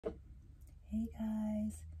Hey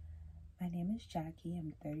guys, my name is Jackie.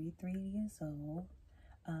 I'm 33 years old.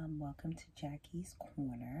 Welcome to Jackie's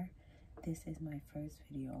Corner. This is my first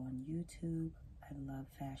video on YouTube. I love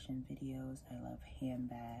fashion videos. I love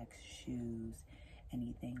handbags, shoes,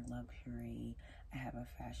 anything luxury. I have a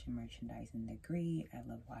fashion merchandising degree. I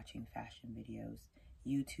love watching fashion videos,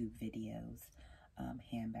 YouTube videos,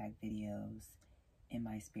 handbag videos in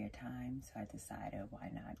my spare time. So I decided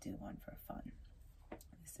why not do one for fun.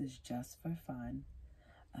 This is just for fun.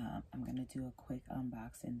 I'm gonna do a quick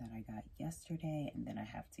unboxing that I got yesterday, and then I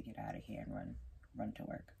have to get out of here and run to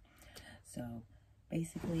work. So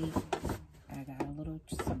basically, I got a little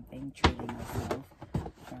something treating myself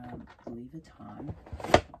from Louis Vuitton.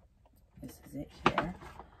 This is it here.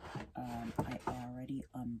 I already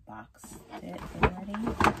unboxed it already.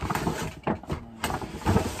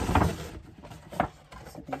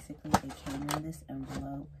 So basically, it came in this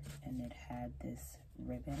envelope, and it had this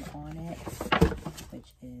ribbon on it,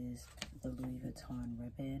 which is the Louis Vuitton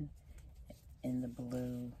ribbon in the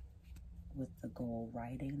blue with the gold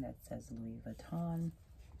writing that says Louis Vuitton.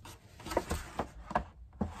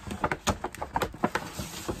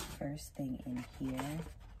 First thing in here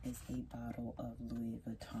is a bottle of Louis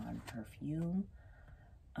Vuitton perfume.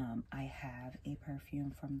 I have a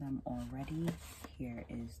perfume from them already. Here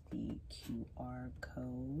is the QR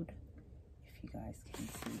code, if you guys can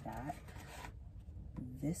see that.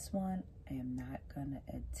 This one, I am not gonna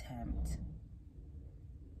attempt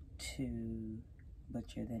to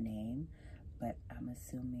butcher the name, but I'm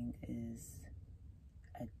assuming is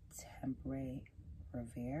attrape-reves.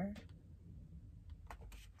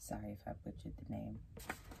 Sorry if I butchered the name.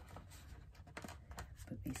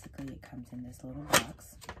 But basically it comes in this little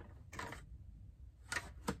box.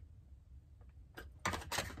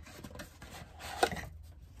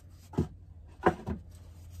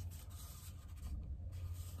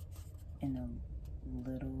 In a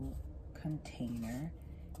little container,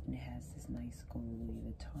 and it has this nice gold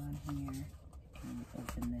Louis Vuitton here. And you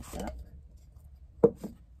open this up,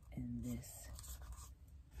 and this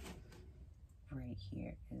right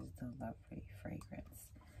here is the lovely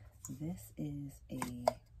fragrance. This is a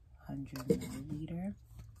 100 milliliter.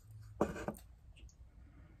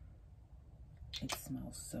 It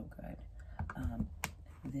smells so good.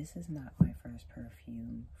 This is not my first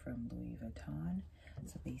perfume from Louis Vuitton.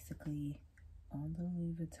 So basically, on the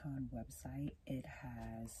Louis Vuitton website, it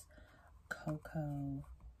has cocoa,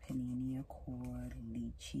 panini accord,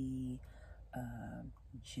 lychee,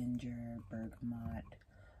 ginger, bergamot.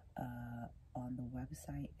 On the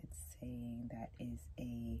website, it's saying that is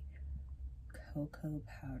a cocoa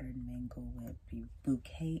powdered mango with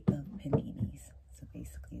bouquet of paninis. So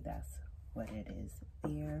basically, that's what it is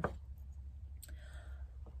there.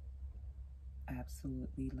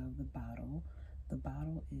 Absolutely love the bottle. The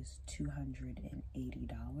bottle is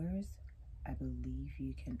 $280. I believe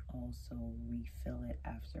you can also refill it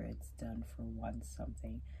after it's done for one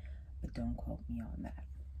something, but don't quote me on that.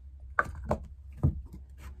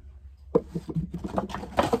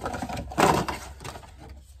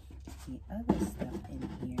 The other stuff in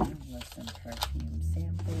here was some perfume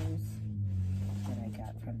samples that I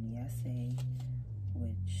got from Yese,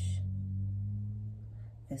 which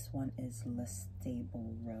this one is Le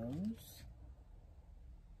Stable Rose.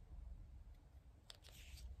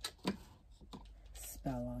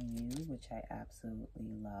 Spell on You, which I absolutely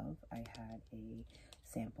love. I had a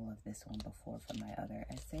sample of this one before from my other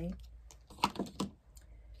essay.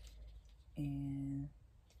 And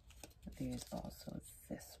there's also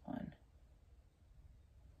this one.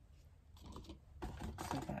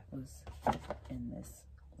 So that was in this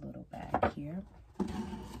little bag here.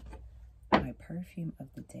 My perfume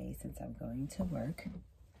of the day, since I'm going to work,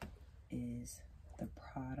 is the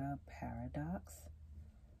Prada Paradox.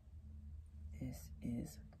 This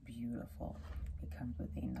is beautiful. It comes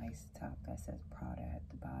with a nice top that says Prada at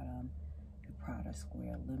the bottom, the Prada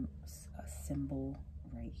square symbol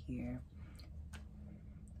right here.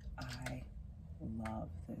 I love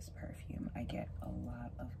this perfume. I get a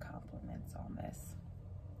lot of compliments on this.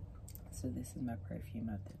 So this is my perfume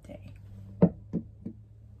of the day.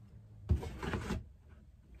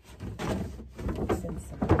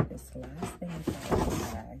 Since this last thing inside the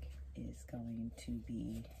bag is going to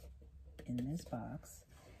be in this box,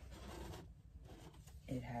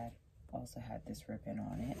 it also had this ribbon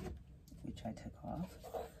on it, which I took off.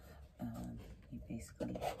 You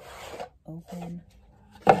basically open.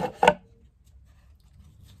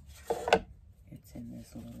 It's in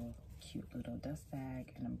this little cute little dust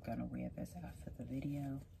bag, and I'm gonna wear this after the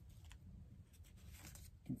video.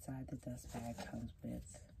 Inside the dust bag comes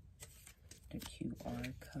with the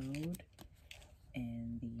QR code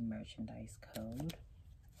and the merchandise code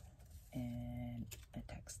and a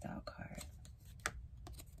textile card.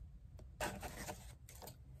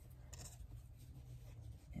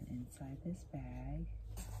 And inside this bag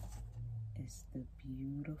is the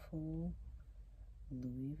beautiful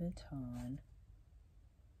Louis Vuitton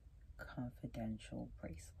confidential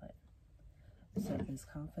bracelet. So this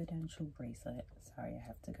confidential bracelet, sorry, I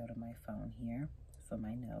have to go to my phone here for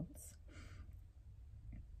my notes.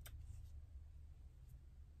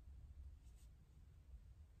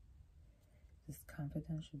 This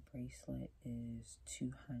confidential bracelet is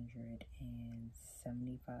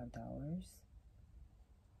 $275.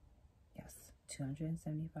 Yes,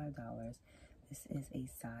 $275. This is a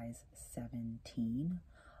size 17.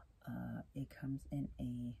 It comes in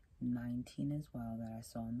a 19 as well that I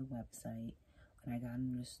saw on the website. When I got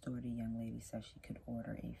into the store, the young lady said she could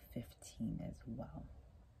order a 15 as well.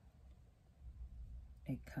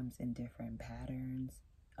 It comes in different patterns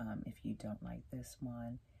if you don't like this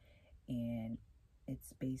one. And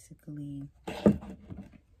it's basically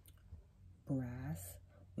brass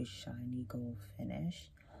with shiny gold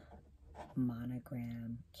finish,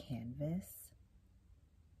 monogram canvas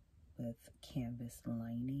with canvas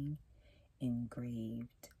lining,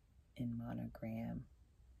 engraved in monogram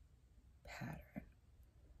pattern,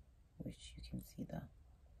 which you can see the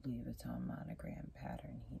Louis Vuitton monogram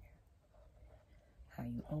pattern here. How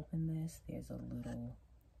you open this, there's a little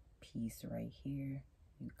piece right here.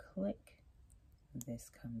 You click,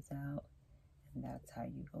 this comes out, and that's how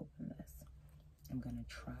you open this. I'm going to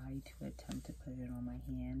try to attempt to put it on my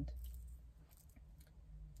hand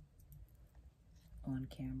on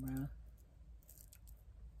camera.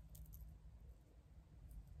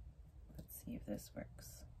 Let's see if this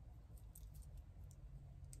works.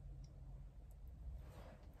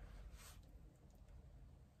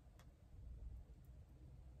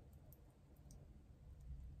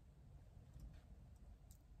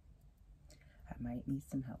 I might need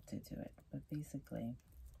some help to do it, but basically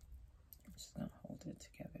I'm just going to hold it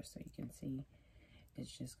together so you can see.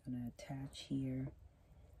 It's just going to attach here,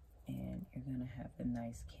 and you're going to have a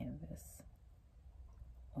nice canvas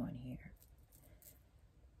on here.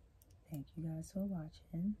 Thank you guys for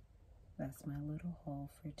watching. That's my little haul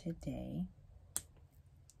for today.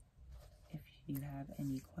 If you have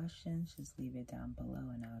any questions, just leave it down below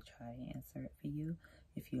and I'll try to answer it for you.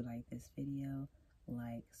 If you like this video,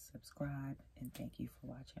 like, subscribe, and thank you for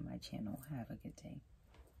watching my channel. Have a good day.